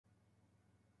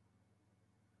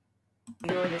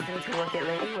You're listening to Work It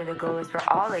Lady, where the goal is for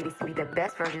all ladies to be the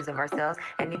best versions of ourselves.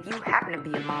 And if you happen to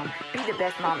be a mom, be the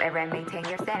best mom ever and maintain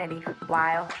your sanity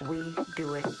while we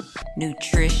do it.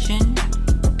 Nutrition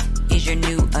is your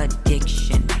new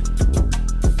addiction.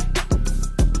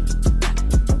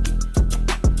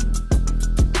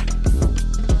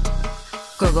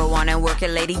 Go on and work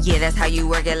it, lady. Yeah, that's how you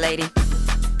work it, lady.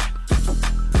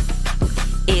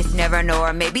 It's never no,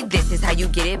 or maybe this is how you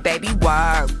get it, baby.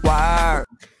 Work.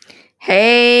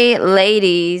 Hey,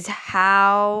 ladies,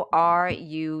 how are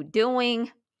you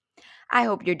doing? I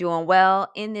hope you're doing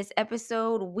well. In this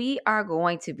episode, we are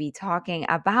going to be talking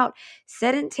about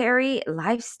sedentary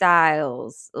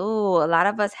lifestyles. Oh, a lot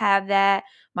of us have that,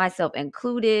 myself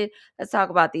included. Let's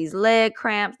talk about these leg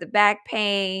cramps, the back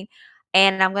pain,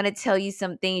 and I'm going to tell you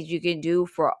some things you can do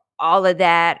for all of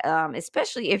that,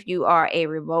 especially if you are a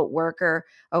remote worker.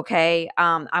 Okay.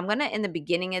 I'm going to, in the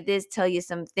beginning of this, tell you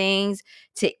some things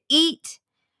to eat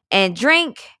and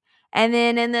drink. And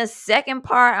then in the second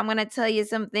part, I'm going to tell you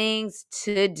some things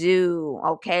to do.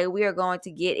 Okay. We are going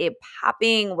to get it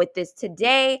popping with this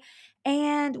today.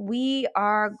 And we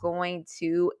are going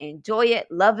to enjoy it,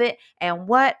 love it, and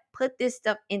put this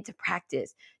stuff into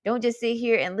practice. Don't just sit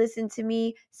here and listen to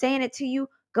me saying it to you.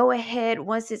 Go ahead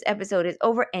once this episode is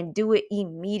over and do it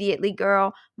immediately,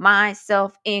 girl,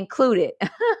 myself included.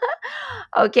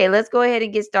 Okay, let's go ahead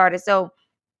and get started. So,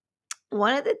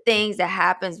 one of the things that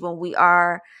happens when we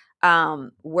are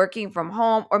working from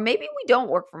home, or maybe we don't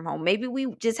work from home, maybe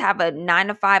we just have a 9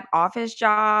 to 5 office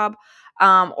job,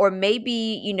 or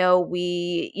maybe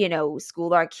we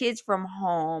school our kids from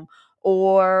home,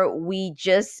 or we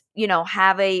just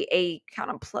have a kind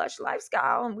of plush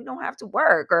lifestyle and we don't have to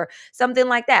work or something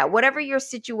like that. Whatever your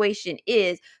situation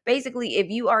is, basically, if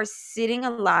you are sitting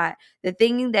a lot, the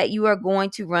thing that you are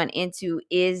going to run into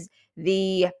is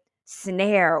the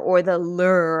snare or the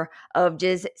lure of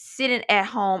just sitting at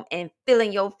home and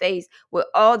filling your face with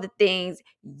all the things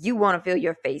you want to fill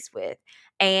your face with.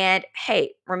 And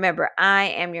hey, remember, I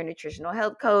am your nutritional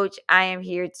health coach. I am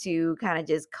here to kind of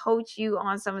just coach you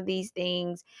on some of these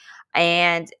things.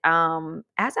 And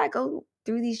as I go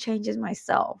through these changes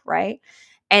myself, right?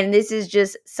 And this is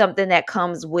just something that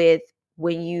comes with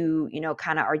when you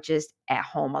kind of are just at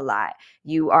home a lot.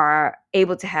 You are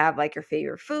able to have like your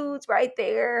favorite foods right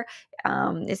there,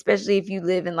 especially if you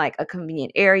live in like a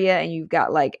convenient area and you've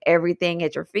got like everything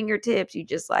at your fingertips. You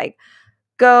just like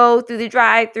go through the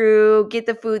drive-through, get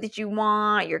the food that you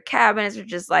want. Your cabinets are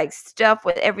just like stuffed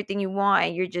with everything you want,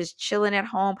 and you're just chilling at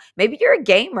home. Maybe you're a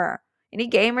gamer. Any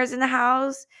gamers in the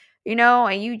house?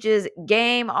 And you just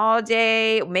game all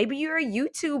day. Maybe you're a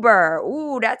YouTuber.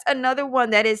 Ooh, that's another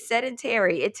one that is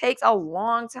sedentary. It takes a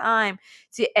long time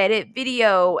to edit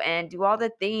video and do all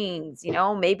the things.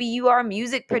 Maybe you are a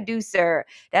music producer.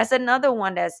 That's another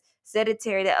one that's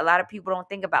sedentary that a lot of people don't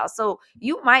think about. So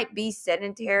you might be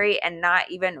sedentary and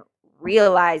not even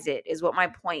realize it, is what my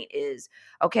point is.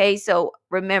 Okay, so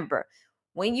remember,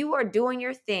 when you are doing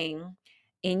your thing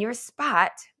in your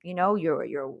spot,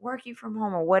 you're working from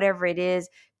home or whatever it is,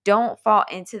 don't fall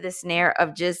into the snare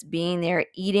of just being there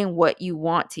eating what you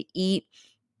want to eat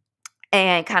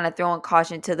and kind of throwing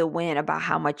caution to the wind about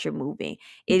how much you're moving.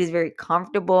 It is very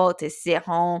comfortable to sit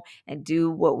home and do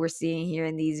what we're seeing here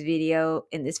in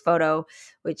this photo,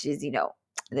 which is,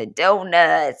 the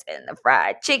donuts and the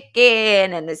fried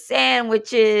chicken and the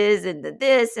sandwiches and the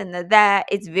this and the that.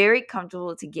 It's very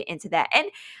comfortable to get into that. And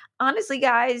honestly,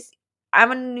 guys,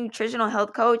 I'm a nutritional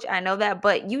health coach. I know that,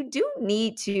 but you do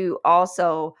need to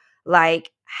also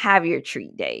like have your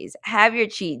treat days, have your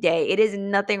cheat day. It is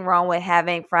nothing wrong with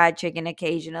having fried chicken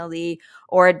occasionally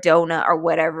or a donut or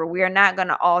whatever. We are not going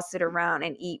to all sit around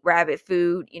and eat rabbit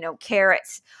food,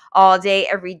 carrots all day,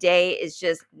 every day is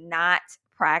just not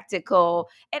practical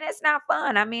and it's not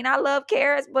fun. I mean, I love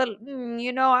carrots, but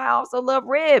I also love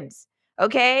ribs.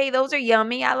 Okay, those are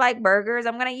yummy. I like burgers.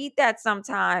 I'm going to eat that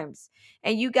sometimes.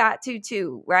 And you got to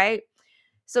too, right?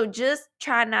 So just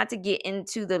try not to get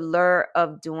into the lure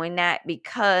of doing that,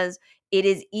 because it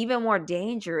is even more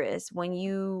dangerous when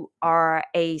you are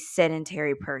a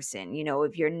sedentary person.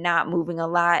 If you're not moving a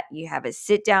lot, you have a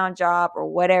sit down job or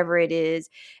whatever it is,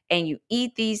 and you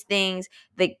eat these things,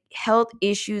 the health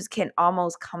issues can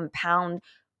almost compound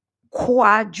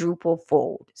quadruple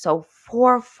fold. So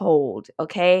fourfold.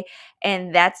 Okay.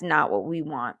 And that's not what we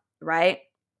want, right?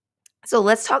 So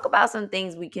let's talk about some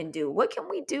things we can do. What can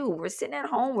we do? We're sitting at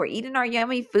home. We're eating our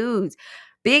yummy foods.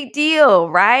 Big deal,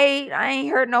 right? I ain't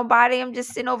hurt nobody. I'm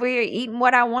just sitting over here eating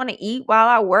what I want to eat while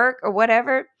I work or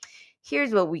whatever.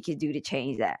 Here's what we could do to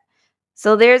change that.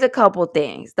 So there's a couple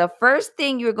things. The first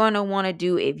thing you're going to want to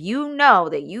do, if you know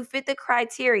that you fit the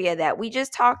criteria that we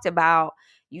just talked about,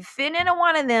 you fit into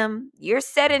one of them, you're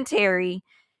sedentary,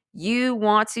 you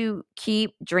want to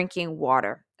keep drinking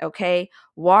water. Okay.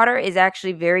 Water is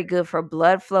actually very good for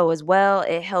blood flow as well.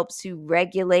 It helps to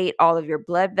regulate all of your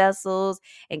blood vessels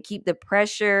and keep the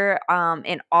pressure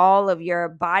in all of your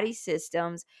body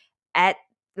systems at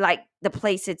like the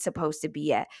place it's supposed to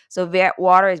be at. So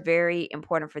water is very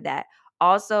important for that.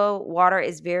 Also, water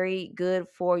is very good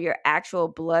for your actual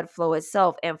blood flow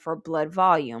itself and for blood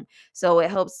volume. So it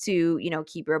helps to,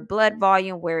 keep your blood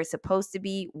volume where it's supposed to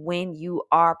be when you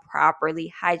are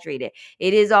properly hydrated.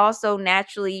 It is also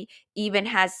naturally even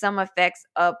has some effects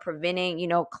of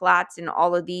preventing, clots and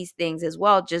all of these things as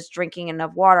well, just drinking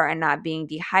enough water and not being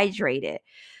dehydrated.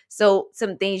 So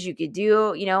some things you could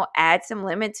do, add some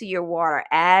lemon to your water,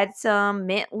 add some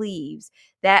mint leaves.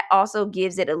 That also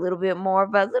gives it a little bit more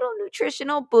of a little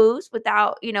nutritional boost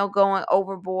without, going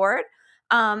overboard.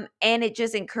 And it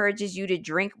just encourages you to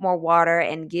drink more water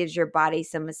and gives your body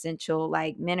some essential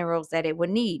like minerals that it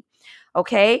would need.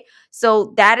 Okay.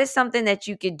 So that is something that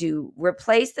you could do.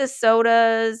 Replace the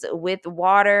sodas with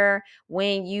water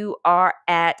when you are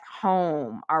at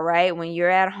home. All right. When you're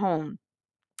at home.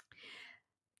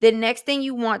 The next thing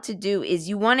you want to do is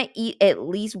you want to eat at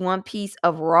least one piece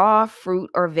of raw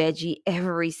fruit or veggie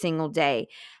every single day.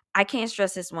 I can't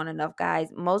stress this one enough, guys.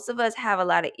 Most of us have a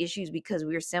lot of issues because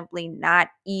we're simply not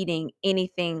eating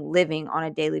anything living on a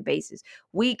daily basis.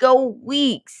 We go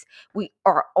weeks. We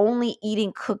are only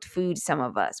eating cooked food, some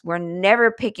of us. We're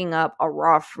never picking up a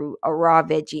raw fruit, a raw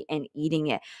veggie, and eating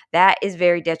it. That is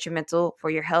very detrimental for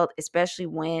your health, especially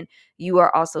when you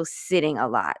are also sitting a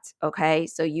lot. Okay.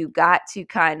 So you got to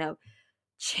kind of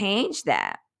change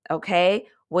that. Okay.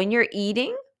 When you're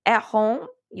eating at home,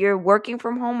 you're working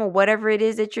from home or whatever it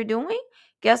is that you're doing.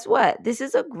 Guess what? This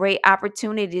is a great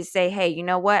opportunity to say, hey, you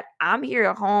know what? I'm here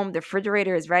at home. The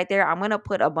refrigerator is right there. I'm going to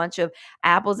put a bunch of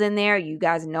apples in there. You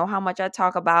guys know how much I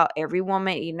talk about every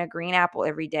woman eating a green apple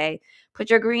every day. Put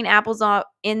your green apples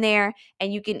in there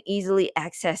and you can easily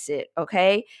access it.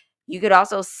 Okay. You could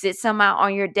also sit some out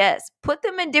on your desk, put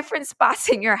them in different spots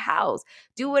in your house.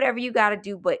 Do whatever you got to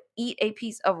do, but eat a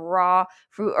piece of raw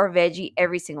fruit or veggie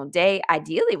every single day.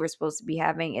 Ideally, we're supposed to be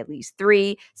having at least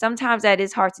 3. Sometimes that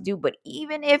is hard to do, but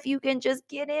even if you can just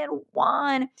get in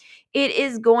one, it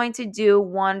is going to do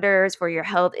wonders for your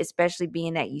health, especially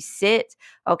being that you sit.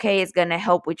 Okay, it's going to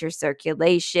help with your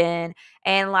circulation,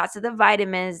 and lots of the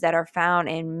vitamins that are found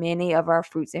in many of our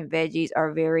fruits and veggies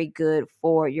are very good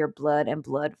for your blood and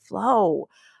blood flow.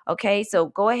 Okay, so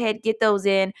go ahead, get those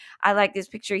in. I like this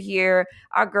picture here.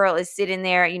 Our girl is sitting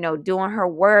there, doing her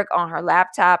work on her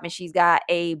laptop, and she's got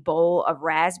a bowl of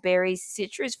raspberries.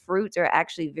 Citrus fruits are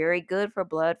actually very good for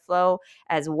blood flow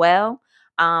as well.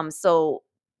 So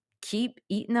keep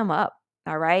eating them up.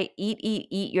 All right.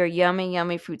 Eat your yummy,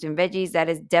 yummy fruits and veggies. That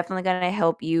is definitely going to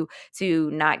help you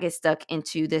to not get stuck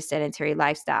into the sedentary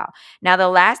lifestyle. Now, the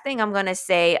last thing I'm going to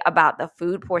say about the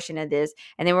food portion of this,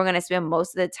 and then we're going to spend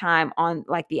most of the time on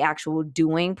like the actual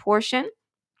doing portion.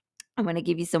 I'm going to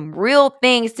give you some real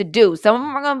things to do. Some of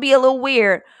them are going to be a little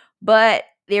weird, but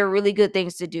they're really good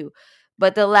things to do.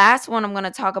 But the last one I'm going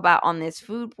to talk about on this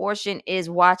food portion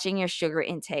is watching your sugar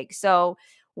intake. So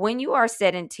when you are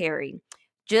sedentary,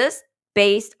 just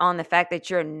based on the fact that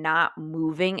you're not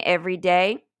moving every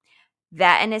day,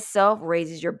 that in itself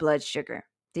raises your blood sugar.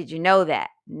 Did you know that?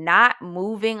 Not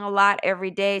moving a lot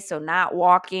every day, so not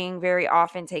walking very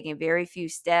often, taking very few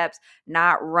steps,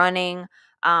 not running,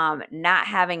 not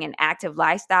having an active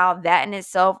lifestyle, that in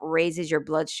itself raises your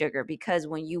blood sugar because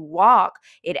when you walk,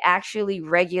 it actually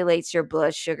regulates your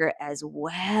blood sugar as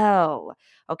well.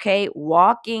 Okay,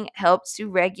 walking helps to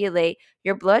regulate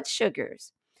your blood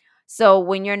sugars. So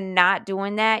when you're not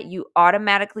doing that, you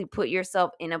automatically put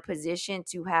yourself in a position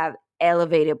to have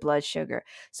elevated blood sugar.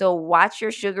 So watch your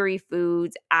sugary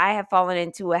foods. I have fallen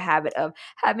into a habit of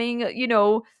having,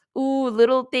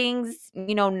 little things,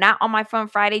 not on my Fun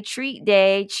Friday cheat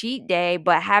day,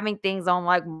 but having things on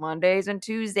like Mondays and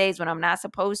Tuesdays when I'm not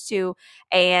supposed to.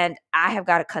 And I have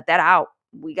got to cut that out.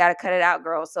 We got to cut it out,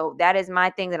 girl. So that is my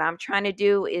thing that I'm trying to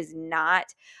do is not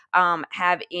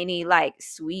have any like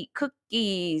sweet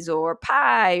cookies or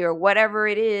pie or whatever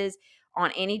it is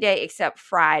on any day except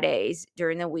Fridays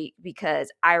during the week because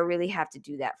I really have to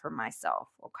do that for myself.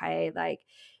 Okay. Like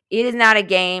it is not a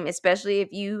game, especially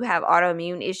if you have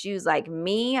autoimmune issues like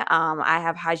me. I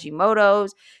have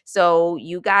Hashimoto's. So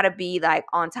you got to be like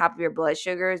on top of your blood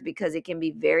sugars because it can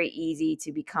be very easy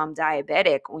to become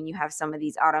diabetic when you have some of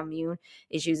these autoimmune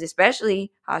issues,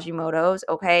 especially Hashimoto's.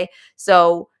 Okay.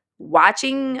 So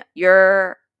watching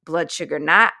your blood sugar,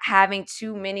 not having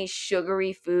too many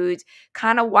sugary foods,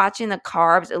 kind of watching the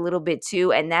carbs a little bit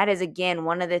too. And that is, again,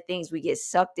 one of the things we get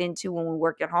sucked into when we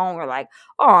work at home. We're like,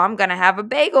 oh, I'm going to have a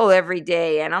bagel every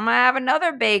day and I'm going to have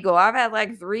another bagel. I've had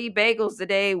like 3 bagels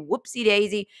today. Whoopsie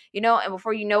daisy, and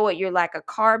before you know it, you're like a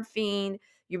carb fiend.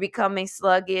 You're becoming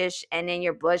sluggish and then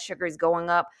your blood sugar is going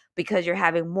up because you're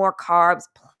having more carbs.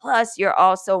 Plus, you're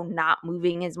also not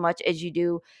moving as much as you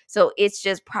do. So it's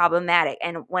just problematic.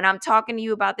 And when I'm talking to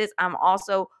you about this, I'm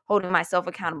also holding myself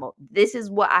accountable. This is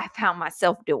what I found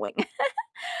myself doing.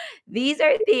 These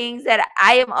are things that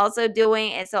I am also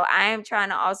doing. And so I am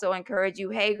trying to also encourage you,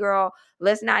 hey, girl,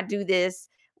 let's not do this.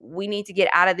 We need to get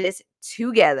out of this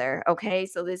together. Okay.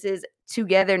 So this is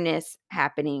togetherness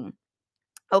happening.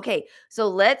 Okay, so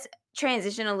let's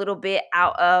transition a little bit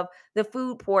out of the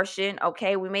food portion.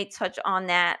 Okay, we may touch on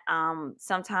that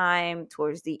sometime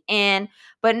towards the end,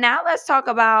 but now let's talk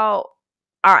about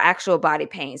our actual body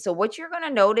pain. So what you're going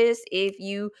to notice if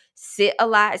you sit a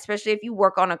lot, especially if you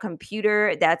work on a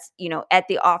computer that's, at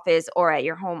the office or at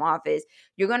your home office,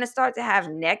 you're going to start to have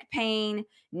neck pain,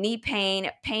 knee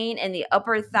pain, pain in the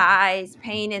upper thighs,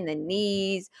 pain in the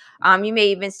knees. You may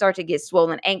even start to get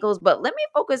swollen ankles, but let me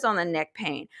focus on the neck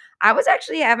pain. I was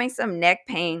actually having some neck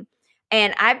pain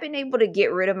and I've been able to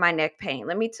get rid of my neck pain.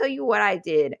 Let me tell you what I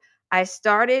did. I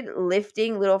started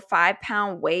lifting little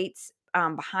 5-pound weights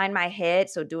behind my head.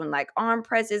 So doing like arm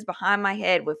presses behind my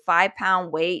head with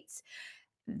 5-pound weights.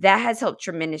 That has helped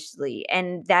tremendously.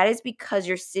 And that is because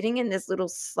you're sitting in this little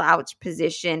slouch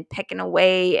position, pecking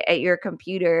away at your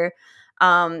computer.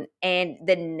 And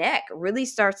the neck really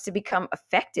starts to become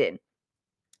affected.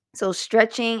 So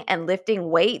stretching and lifting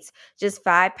weights, just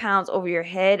 5 pounds over your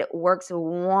head, works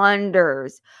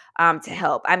wonders to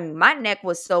help. I mean, my neck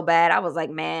was so bad. I was like,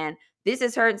 man, this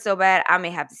is hurting so bad. I may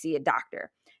have to see a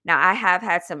doctor. Now, I have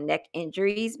had some neck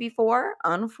injuries before,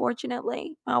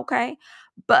 unfortunately. Okay.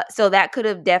 But so that could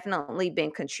have definitely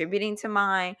been contributing to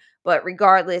mine. But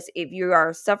regardless, if you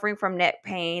are suffering from neck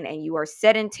pain and you are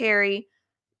sedentary,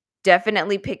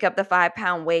 definitely pick up the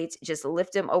 5-pound weights, just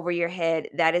lift them over your head.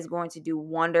 That is going to do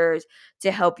wonders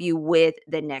to help you with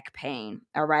the neck pain.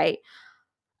 All right.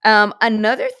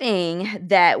 Another thing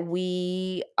that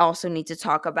we also need to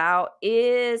talk about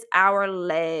is our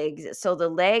legs. So the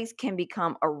legs can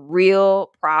become a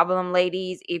real problem,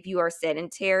 ladies, if you are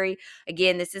sedentary.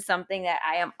 Again, this is something that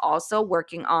I am also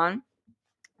working on.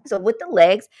 So with the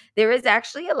legs, there is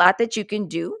actually a lot that you can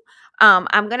do.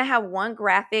 I'm gonna have one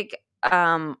graphic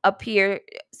up here.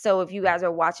 So if you guys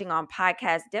are watching on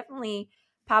podcast, definitely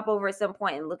pop over at some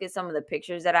point and look at some of the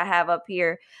pictures that I have up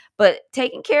here. But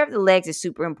taking care of the legs is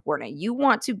super important. You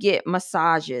want to get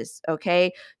massages,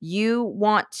 okay? You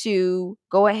want to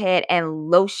go ahead and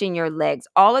lotion your legs.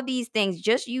 All of these things,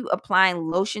 just you applying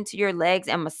lotion to your legs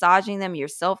and massaging them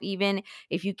yourself, even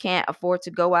if you can't afford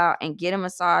to go out and get a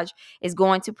massage, is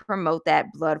going to promote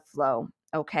that blood flow.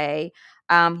 Okay.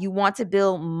 You want to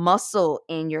build muscle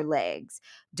in your legs.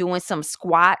 Doing some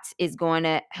squats is going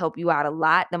to help you out a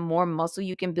lot. The more muscle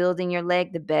you can build in your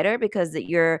leg, the better, because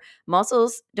your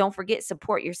muscles, don't forget,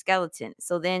 support your skeleton.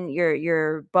 So then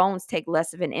your bones take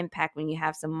less of an impact when you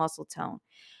have some muscle tone.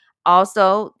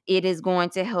 Also, it is going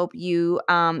to help you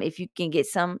if you can get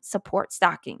some support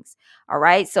stockings. All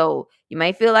right. So you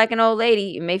may feel like an old lady,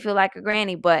 you may feel like a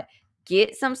granny, but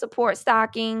get some support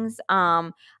stockings.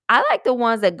 I like the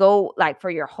ones that go like for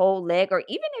your whole leg, or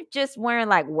even if just wearing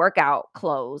like workout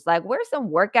clothes, like wear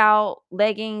some workout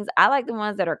leggings. I like the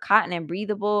ones that are cotton and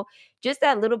breathable. Just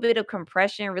that little bit of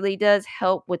compression really does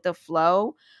help with the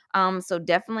flow. So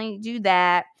definitely do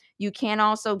that. You can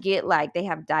also get, like, they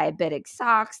have diabetic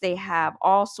socks. They have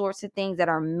all sorts of things that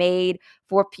are made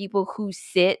for people who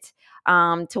sit,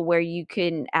 to where you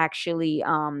can actually,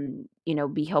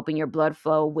 be helping your blood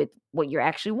flow with what you're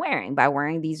actually wearing by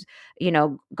wearing these,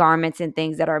 garments and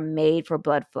things that are made for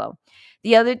blood flow.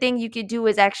 The other thing you could do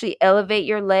is actually elevate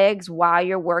your legs while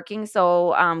you're working.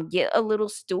 So get a little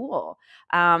stool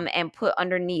and put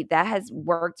underneath. That has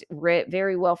worked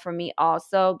very well for me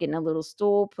also. Getting a little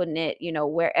stool, putting it,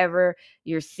 wherever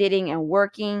you're sitting and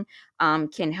working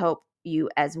can help you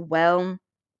as well.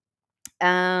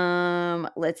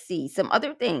 Let's see some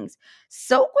other things.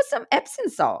 Soak with some Epsom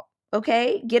salt.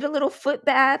 Okay, get a little foot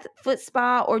bath, foot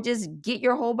spa, or just get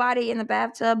your whole body in the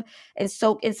bathtub and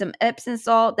soak in some Epsom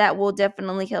salt. That will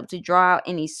definitely help to draw out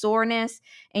any soreness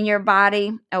in your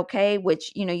body. Okay,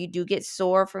 which you do get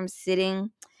sore from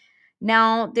sitting.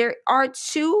 Now, there are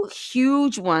two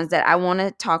huge ones that I want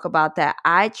to talk about that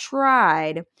I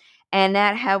tried and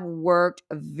that have worked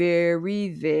very,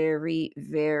 very,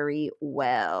 very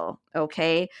well.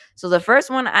 Okay. So the first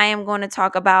one I am going to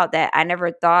talk about that I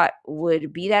never thought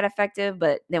would be that effective,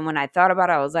 but then when I thought about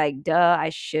it, I was like, duh, I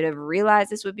should have realized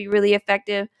this would be really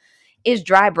effective, is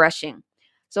dry brushing.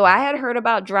 So I had heard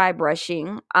about dry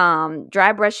brushing.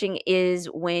 Dry brushing is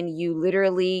when you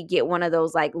literally get one of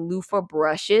those like loofah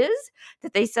brushes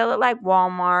that they sell at like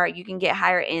Walmart. You can get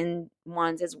higher end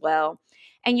ones as well.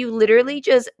 And you literally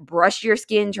just brush your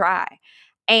skin dry.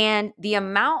 And the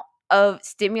amount of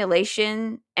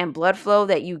stimulation and blood flow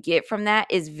that you get from that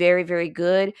is very, very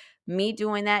good. Me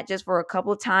doing that just for a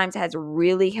couple of times has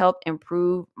really helped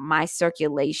improve my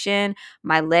circulation.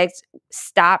 My legs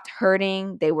stopped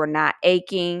hurting. They were not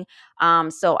aching.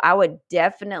 So I would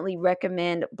definitely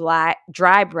recommend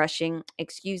dry brushing,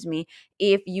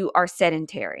 if you are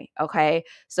sedentary. Okay.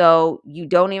 So you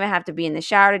don't even have to be in the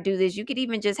shower to do this. You could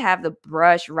even just have the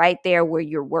brush right there where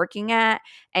you're working at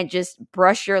and just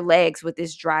brush your legs with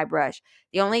this dry brush.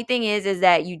 The only thing is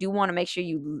that you do want to make sure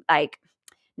you like,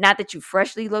 not that you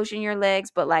freshly lotion your legs,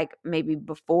 but like maybe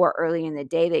before early in the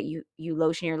day that you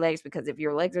lotion your legs, because if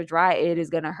your legs are dry, it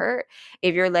is going to hurt.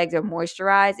 If your legs are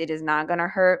moisturized, it is not going to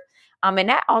hurt. And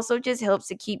that also just helps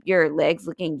to keep your legs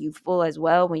looking youthful as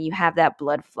well when you have that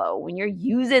blood flow, when you're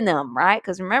using them, right?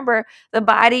 Because remember, the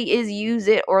body is use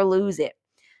it or lose it.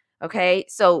 Okay,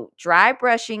 so dry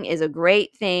brushing is a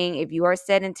great thing if you are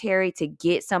sedentary to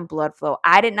get some blood flow.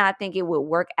 I did not think it would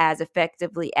work as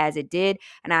effectively as it did,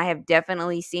 and I have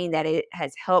definitely seen that it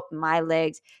has helped my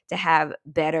legs to have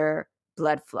better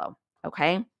blood flow.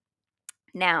 Okay.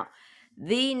 Now,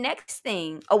 the next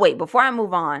thing, oh wait, before I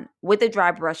move on with the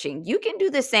dry brushing, you can do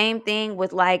the same thing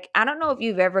with like, I don't know if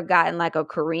you've ever gotten like a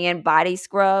Korean body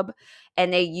scrub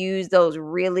and they use those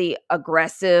really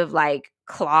aggressive like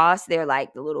cloths. They're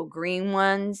like the little green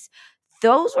ones.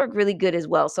 Those work really good as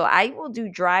well. So I will do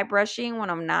dry brushing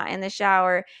when I'm not in the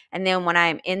shower. And then when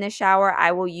I'm in the shower,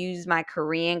 I will use my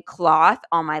Korean cloth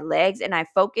on my legs and I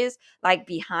focus like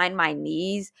behind my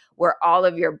knees where all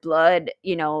of your blood,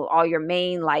 all your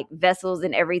main like vessels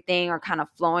and everything are kind of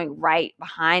flowing right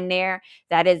behind there.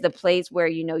 That is the place where,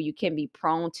 you can be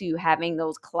prone to having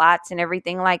those clots and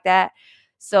everything like that.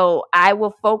 So I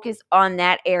will focus on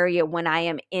that area when I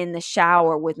am in the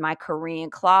shower with my Korean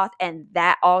cloth. And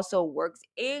that also works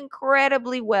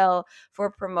incredibly well for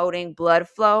promoting blood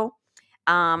flow.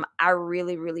 I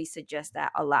really, really suggest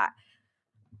that a lot.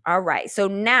 All right. So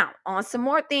now on some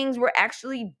more things we're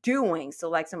actually doing. So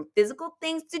like some physical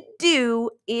things to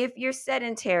do if you're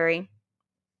sedentary.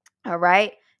 All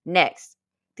right. Next,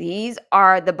 these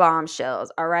are the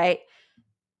bombshells. All right.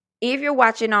 If you're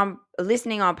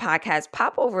listening on podcast,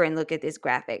 pop over and look at this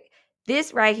graphic.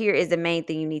 This right here is the main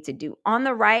thing you need to do. On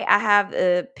the right, I have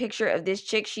a picture of this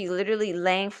chick. She's literally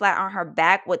laying flat on her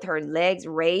back with her legs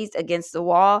raised against the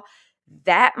wall.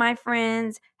 That, my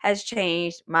friends, has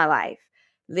changed my life.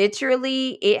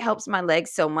 Literally, it helps my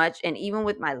legs so much. And even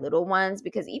with my little ones,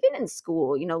 because even in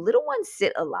school, little ones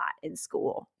sit a lot in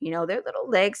school. Their little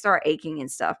legs start aching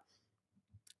and stuff.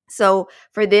 So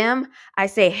for them, I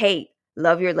say, hey,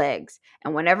 love your legs.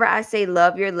 And whenever I say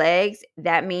love your legs,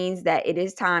 that means that it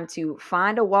is time to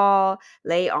find a wall,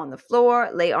 lay on the floor,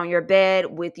 lay on your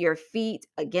bed with your feet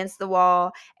against the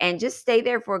wall, and just stay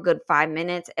there for a good 5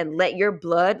 minutes and let your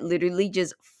blood literally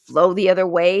just flow the other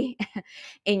way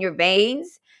in your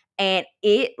veins. And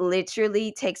it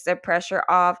literally takes the pressure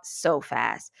off so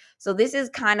fast. So this is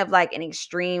kind of like an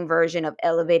extreme version of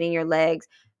elevating your legs.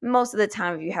 Most of the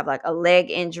time, if you have like a leg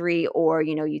injury or,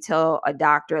 you tell a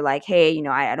doctor like, hey,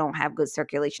 I don't have good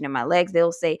circulation in my legs,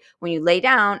 they'll say, when you lay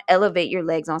down, elevate your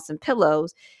legs on some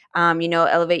pillows,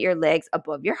 elevate your legs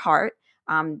above your heart.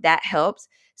 That helps.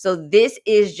 So this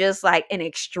is just like an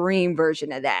extreme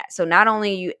version of that. So not only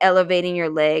are you elevating your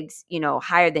legs,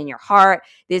 higher than your heart,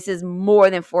 this is more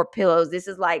than 4 pillows. This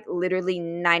is like literally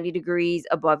 90 degrees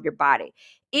above your body.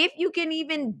 If you can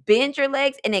even bend your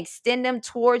legs and extend them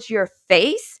towards your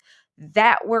face,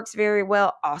 that works very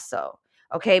well also.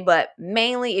 Okay, but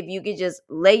mainly if you could just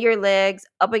lay your legs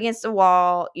up against the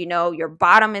wall, your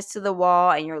bottom is to the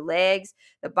wall and your legs,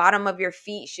 the bottom of your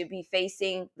feet should be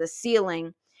facing the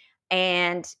ceiling,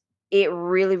 and it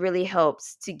really, really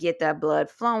helps to get that blood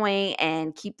flowing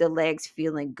and keep the legs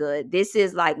feeling good. This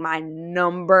is like my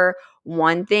number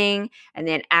one thing. And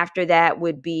then after that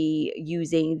would be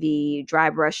using the dry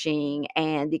brushing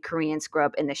and the Korean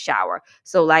scrub in the shower.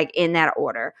 So like in that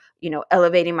order,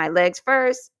 elevating my legs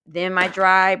first, then my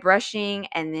dry brushing,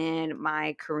 and then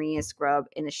my Korean scrub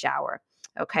in the shower.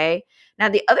 Okay. Now,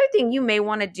 the other thing you may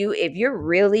want to do if you're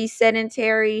really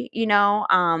sedentary,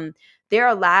 there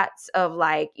are lots of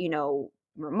like,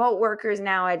 remote workers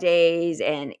nowadays,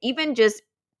 and even just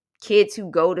kids who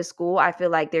go to school, I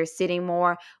feel like they're sitting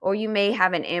more, or you may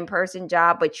have an in-person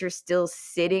job, but you're still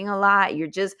sitting a lot. You're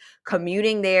just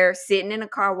commuting there, sitting in a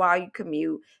car while you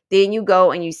commute. Then you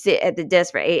go and you sit at the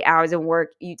desk for 8 hours and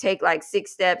work. You take like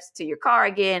 6 steps to your car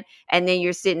again, and then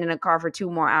you're sitting in a car for 2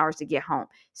 more hours to get home.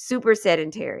 Super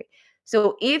sedentary.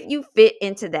 So if you fit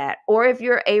into that, or if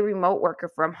you're a remote worker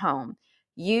from home,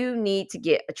 you need to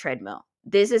get a treadmill.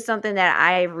 This is something that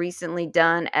I've recently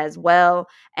done as well,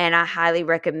 and I highly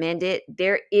recommend it.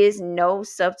 There is no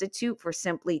substitute for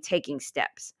simply taking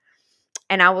steps.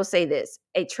 And I will say this,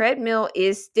 a treadmill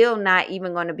is still not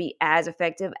even going to be as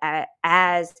effective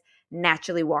as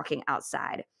naturally walking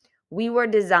outside. We were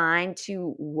designed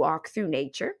to walk through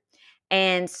nature.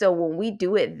 And so when we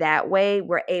do it that way,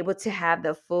 we're able to have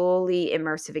the fully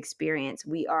immersive experience.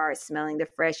 We are smelling the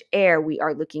fresh air, we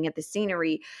are looking at the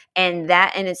scenery, and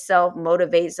that in itself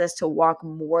motivates us to walk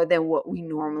more than what we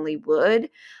normally would.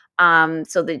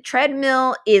 So the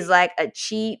treadmill is like a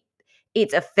cheap,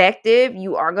 it's effective.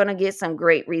 You are going to get some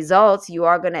great results. You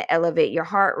are going to elevate your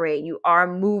heart rate. You are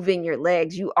moving your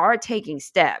legs. You are taking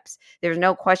steps. There's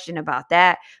no question about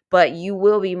that. But you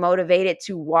will be motivated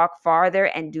to walk farther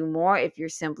and do more if you're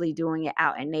simply doing it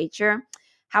out in nature.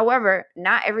 However,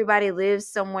 not everybody lives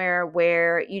somewhere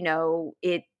where,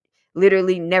 it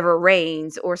literally never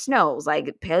rains or snows.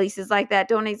 Like places like that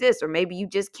don't exist. Or maybe you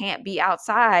just can't be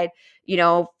outside,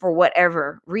 for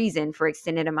whatever reason for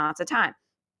extended amounts of time.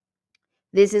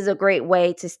 This is a great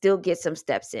way to still get some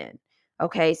steps in.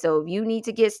 Okay, so if you need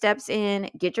to get steps in,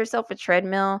 get yourself a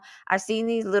treadmill. I've seen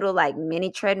these little like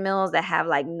mini treadmills that have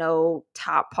like no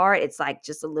top part. It's like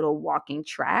just a little walking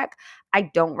track. I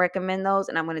don't recommend those,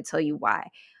 and I'm going to tell you why.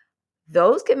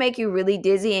 Those can make you really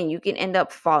dizzy and you can end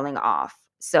up falling off.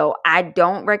 So I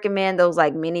don't recommend those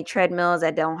like mini treadmills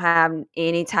that don't have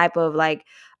any type of like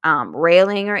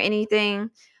railing or anything.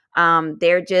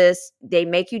 They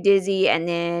make you dizzy, and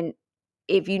then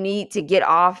if you need to get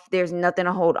off, there's nothing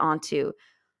to hold on to.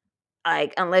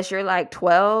 Like, unless you're like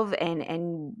 12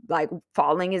 and like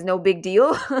falling is no big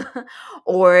deal,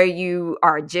 or you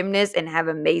are a gymnast and have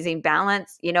amazing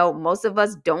balance, most of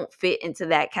us don't fit into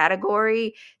that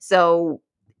category. So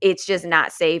it's just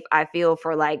not safe, I feel,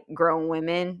 for like grown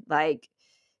women. Like,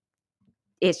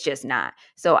 it's just not.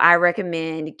 So I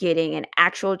recommend getting an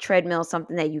actual treadmill,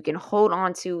 something that you can hold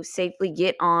on to, safely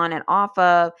get on and off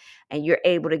of, and you're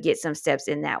able to get some steps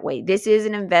in that way. This is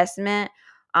an investment.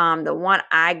 The one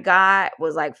I got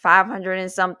was like 500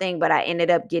 and something, but I ended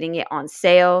up getting it on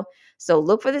sale. So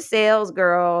look for the sales,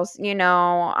 girls.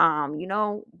 Walmart.com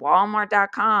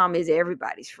is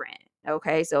everybody's friend.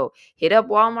 Okay, so hit up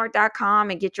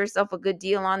walmart.com and get yourself a good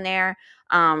deal on there.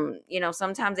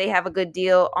 Sometimes they have a good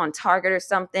deal on Target or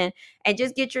something, and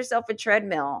just get yourself a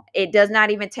treadmill. It does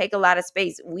not even take a lot of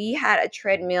space. We had a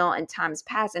treadmill in times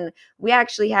past, and we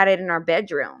actually had it in our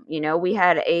bedroom. We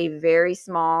had a very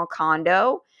small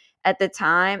condo at the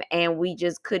time, and we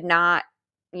just could not,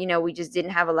 we just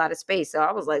didn't have a lot of space. So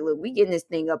I was like, look, we getting this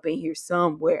thing up in here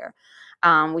somewhere.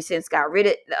 We since got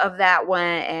rid of that one,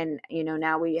 and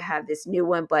now we have this new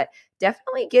one, but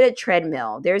definitely get a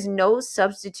treadmill. There's no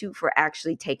substitute for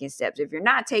actually taking steps. If you're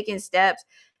not taking steps,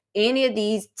 any of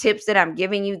these tips that I'm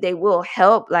giving you, they will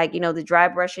help, like, the dry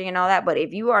brushing and all that. But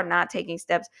if you are not taking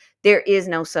steps, there is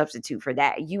no substitute for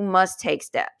that. You must take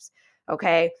steps.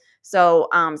 Okay. So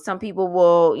some people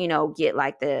will, get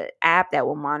like the app that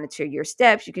will monitor your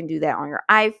steps. You can do that on your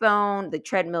iPhone. The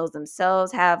treadmills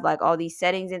themselves have like all these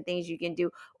settings and things you can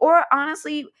do. Or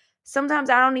honestly,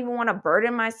 sometimes I don't even want to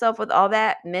burden myself with all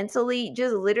that mentally.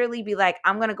 Just literally be like,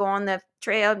 I'm going to go on the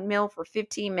treadmill for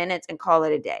 15 minutes and call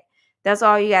it a day. That's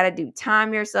all you got to do.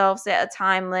 Time yourself, set a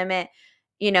time limit,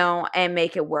 and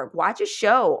make it work. Watch a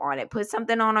show on it. Put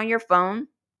something on your phone.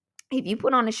 If you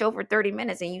put on a show for 30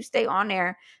 minutes and you stay on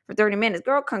there for 30 minutes,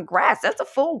 girl, congrats. That's a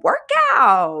full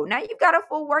workout. Now you've got a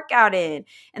full workout in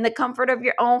the comfort of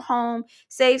your own home.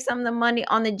 Save some of the money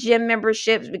on the gym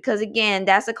memberships, because again,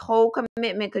 that's a whole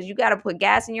commitment, because you got to put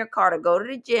gas in your car to go to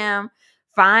the gym,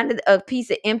 find a piece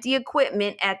of empty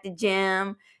equipment at the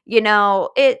gym.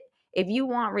 If you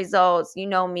want results,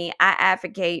 me, I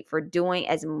advocate for doing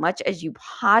as much as you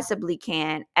possibly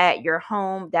can at your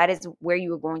home. That is where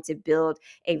you are going to build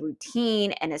a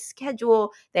routine and a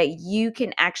schedule that you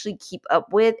can actually keep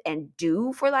up with and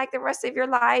do for like the rest of your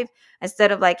life, instead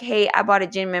of like, hey, I bought a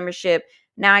gym membership,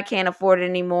 now I can't afford it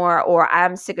anymore, or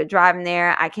I'm sick of driving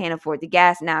there, I can't afford the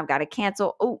gas, now I've got to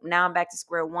cancel. Oh, now I'm back to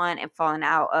square one and falling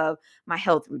out of my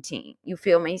health routine. You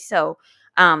feel me? So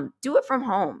do it from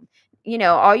home.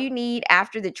 all you need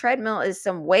after the treadmill is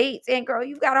some weights. And girl,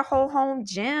 you've got a whole home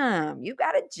gym. You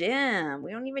got a gym.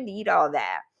 We don't even need all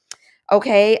that.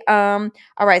 Okay. All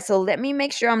right. So let me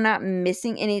make sure I'm not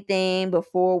missing anything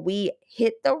before we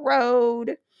hit the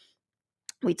road.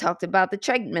 We talked about the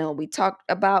treadmill. We talked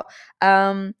about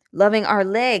loving our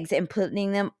legs and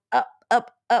putting them up,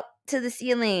 up, up to the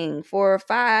ceiling for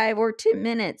 5 or 10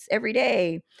 minutes every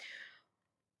day.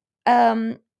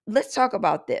 um let's talk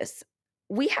about this.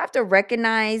 We have to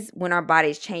recognize when our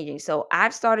body's changing. So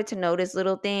I've started to notice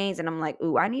little things and I'm like,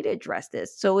 ooh, I need to address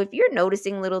this. So if you're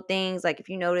noticing little things, like if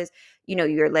you notice,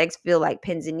 your legs feel like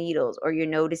pins and needles, or you're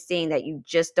noticing that you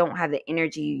just don't have the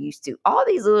energy you used to, all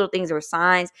these little things are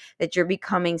signs that you're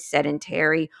becoming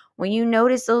sedentary. When you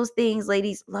notice those things,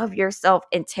 ladies, love yourself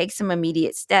and take some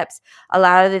immediate steps. A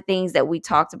lot of the things that we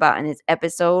talked about in this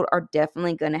episode are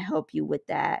definitely going to help you with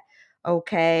that.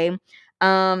 Okay.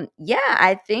 Yeah,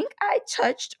 I think I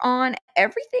touched on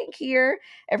everything here,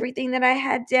 everything that I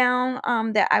had down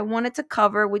that I wanted to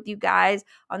cover with you guys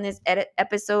on this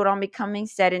episode on becoming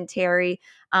sedentary.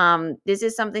 This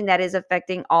is something that is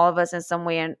affecting all of us in some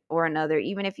way or another.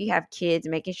 Even if you have kids,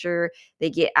 making sure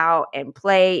they get out and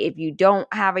play. If you don't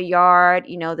have a yard,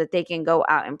 that they can go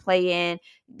out and play in.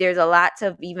 There's a lot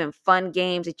of even fun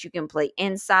games that you can play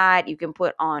inside. You can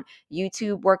put on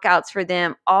YouTube workouts for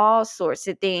them, all sorts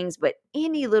of things, but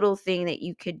any little thing that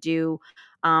you could do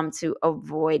to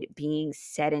avoid being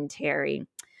sedentary.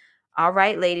 All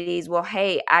right, ladies. Well,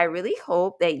 hey, I really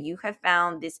hope that you have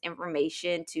found this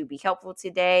information to be helpful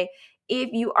today.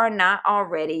 If you are not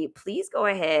already, please go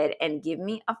ahead and give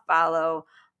me a follow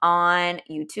on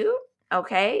YouTube.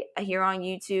 Okay, here on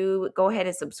YouTube, go ahead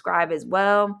and subscribe as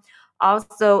well.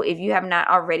 Also, if you have not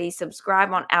already,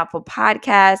 subscribe on Apple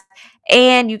Podcasts,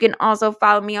 and you can also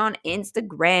follow me on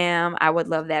Instagram. I would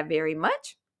love that very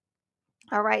much.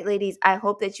 All right, ladies, I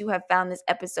hope that you have found this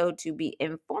episode to be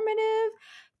informative.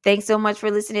 Thanks so much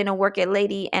for listening to Work It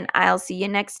Lady, and I'll see you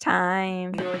next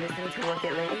time. You're listening to Work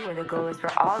It Lady, where the goal is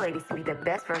for all ladies to be the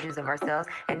best versions of ourselves.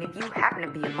 And if you happen to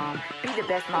be a mom, be the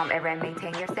best mom ever and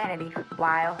maintain your sanity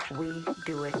while we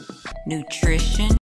do it. Nutrition.